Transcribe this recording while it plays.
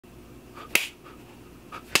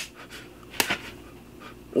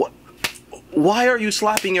Why are you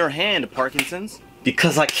slapping your hand, Parkinson's?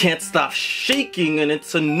 Because I can't stop shaking and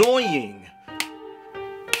it's annoying.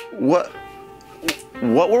 What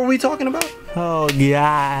were we talking about? Oh,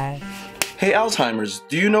 God. Hey, Alzheimer's,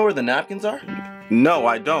 do you know where the napkins are? No,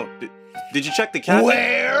 I don't. Did you check the cabinet?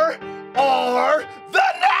 Where are the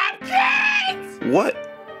napkins? What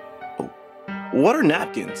are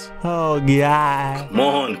napkins? Oh, God.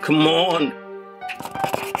 Come on.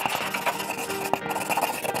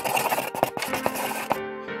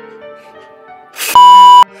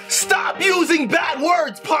 Stop using bad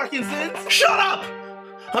words, Parkinson's! Shut up!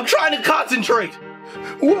 I'm trying to concentrate.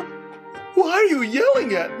 Why are you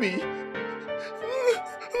yelling at me?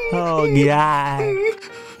 Oh, God.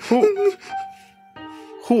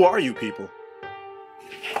 Who are you people?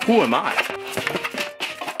 Who am I?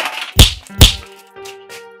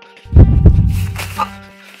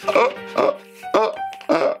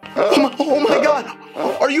 Oh my God!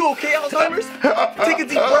 Are you okay, Alzheimer's? Take a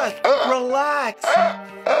deep breath. Relax.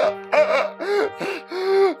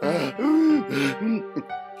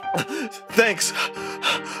 Thanks.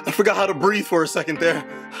 I forgot how to breathe for a second there.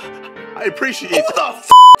 I appreciate it. Who the f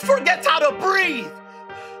forgets how to breathe?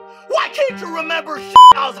 Why can't you remember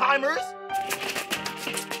Alzheimer's?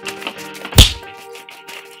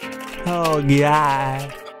 Oh,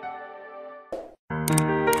 God.